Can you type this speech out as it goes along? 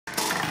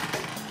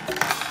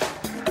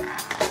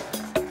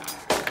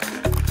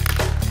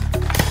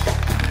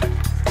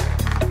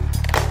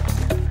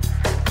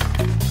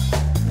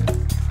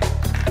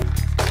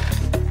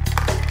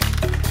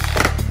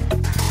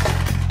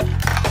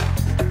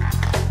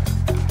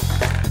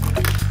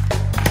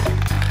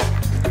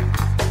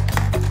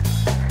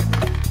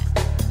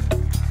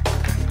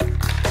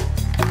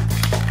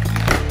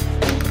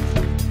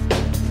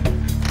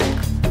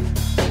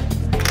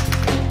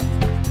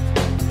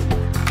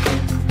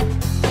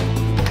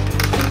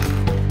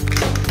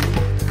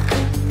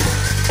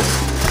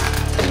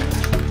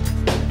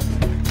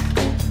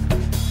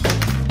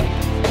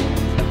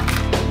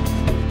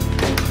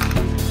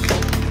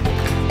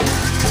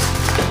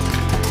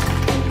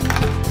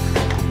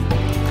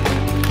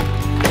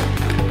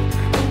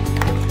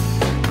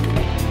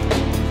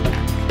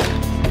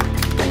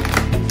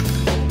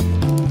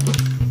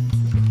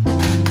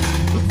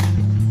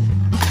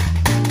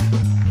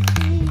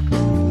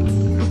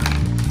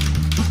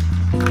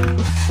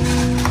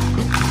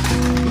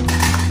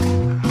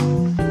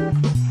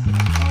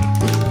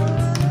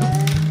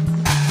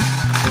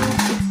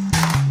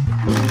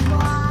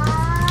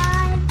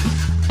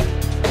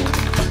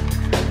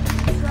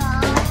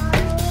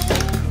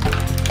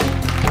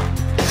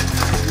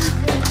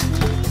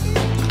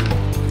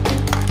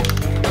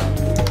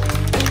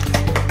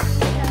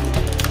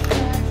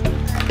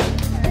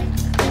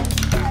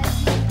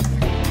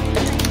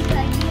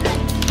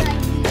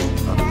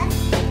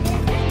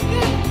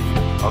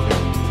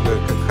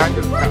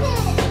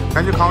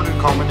Can you count it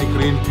how many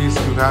green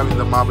pieces you have in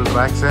the marble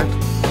rack set?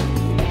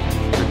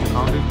 Can you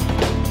count it?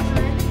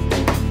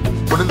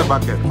 Put in the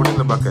bucket. Put in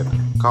the bucket.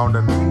 Count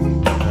and.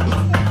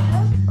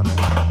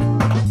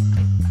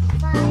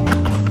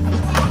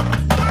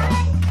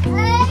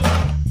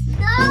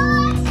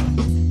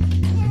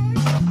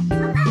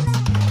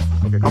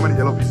 Okay, how many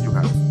yellow pieces you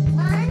have?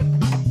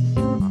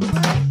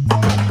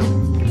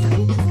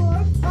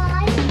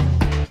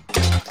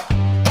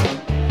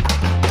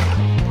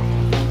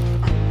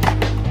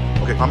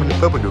 Okay, how many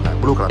purple you have?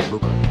 Blue color, blue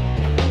color.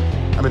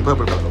 I mean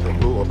purple color. Okay,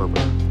 blue or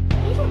purple.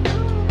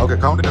 Okay,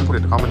 count it and put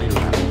it. How many you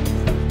have?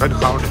 Try to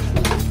count it.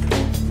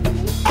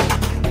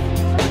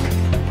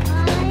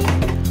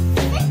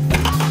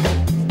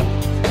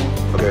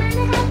 Okay.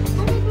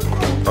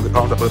 Okay,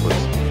 count the purples.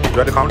 You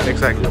have to count it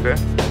exactly, okay?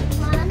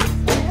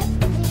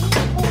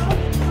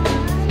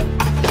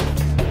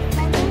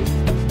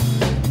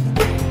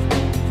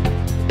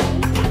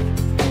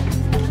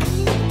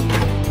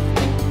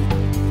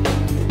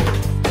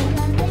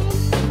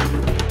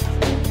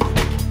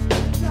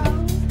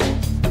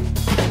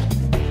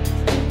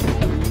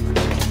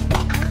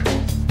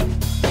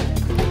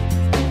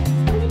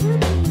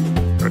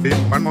 Ready?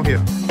 One more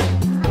here.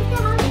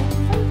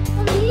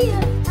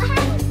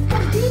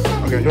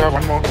 Okay, you have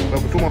one more,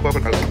 two more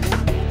purple colors.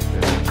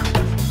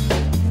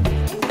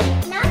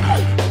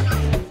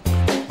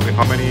 Okay,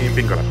 how many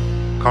pink color?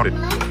 Count it. 1,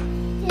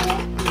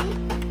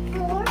 2,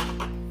 3, 4,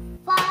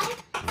 5,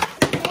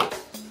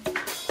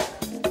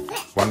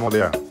 6. One more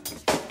there.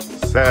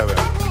 7.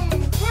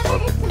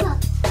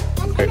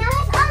 Okay.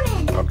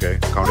 Okay,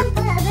 count it.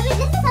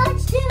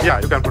 Yeah,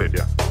 you can put it,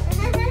 yeah.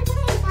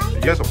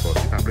 Yes, of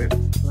course, you can put it.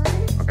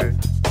 Okay.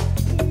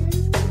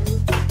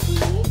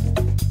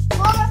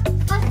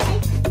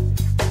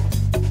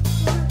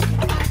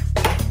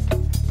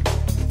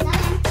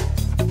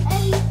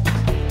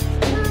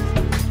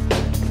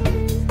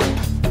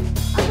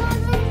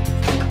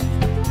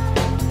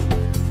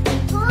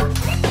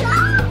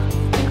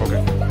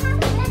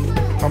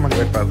 เข้ามาเล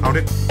ยเปิดเอา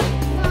ดิ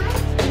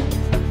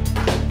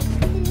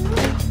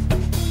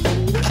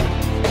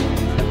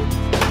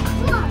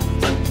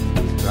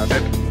That's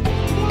it.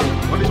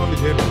 What is on the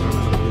table?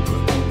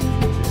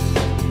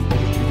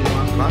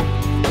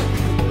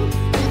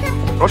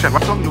 Roshan,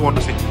 what song you want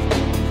to sing?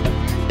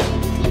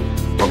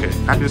 Okay,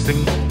 can you sing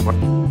what?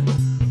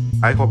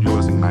 I hope you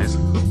will sing nice.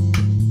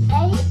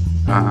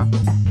 Uh-huh.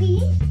 B,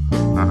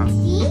 Uh-huh.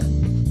 C,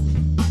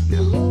 D,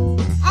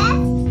 F,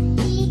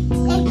 G,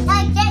 H,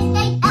 I, J, K,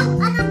 L,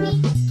 M, N, P,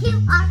 Q,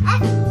 R,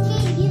 S, T,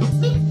 U,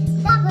 V,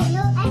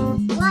 W, X,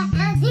 Y,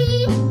 and Z.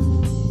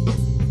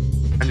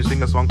 Can you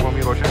sing a song for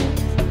me, Roshan?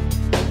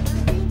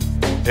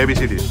 A, B,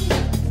 C, D.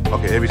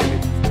 Okay, A, B, C, D.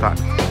 Start.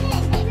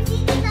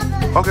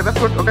 Okay, that's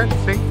good. Okay,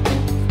 sing.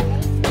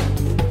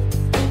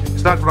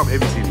 Start from A,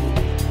 B, C, D.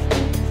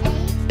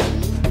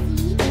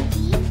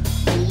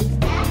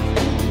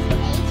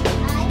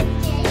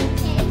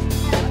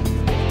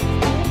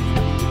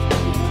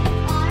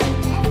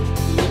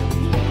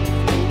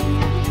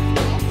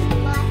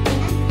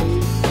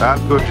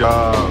 That's good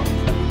job.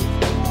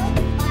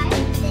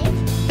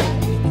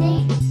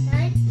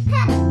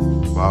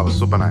 Wow,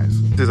 super nice.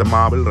 This is a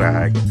marble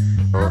rag.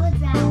 Oh,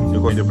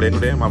 you're going to play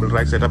today? Marble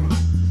rag setup.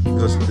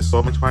 This is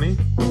so much money.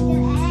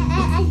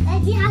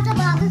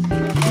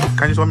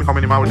 Can you show me how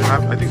many marbles you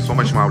have? I think so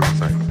much marble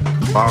inside.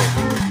 Wow,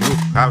 you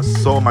have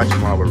so much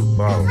marble.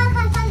 Wow.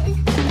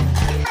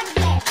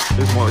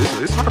 It's more.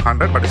 It's not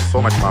 100, but it's so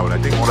much marble. I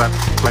think more than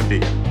 20,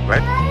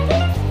 right?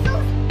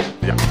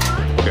 Yeah.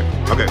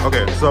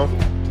 Okay. So,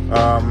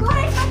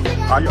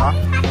 are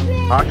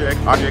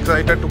you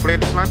excited to play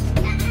this one?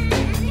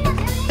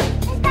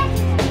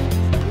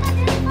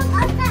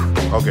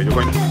 Okay, you're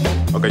going to.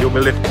 Okay, you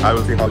build it. I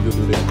will see how you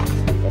build it.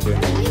 Okay.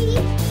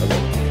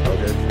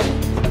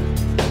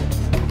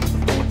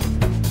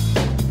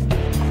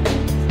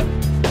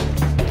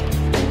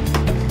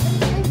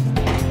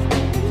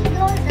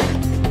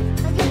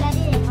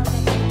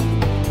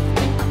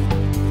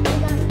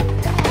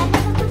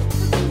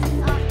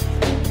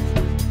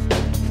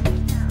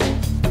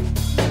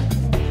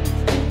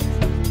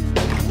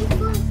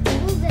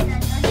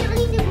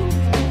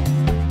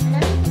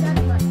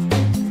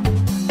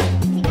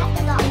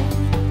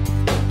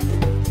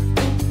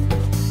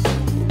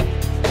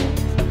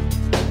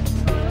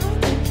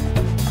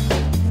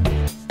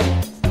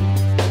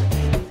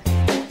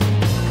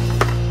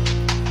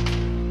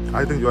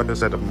 I think you have to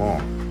set up more.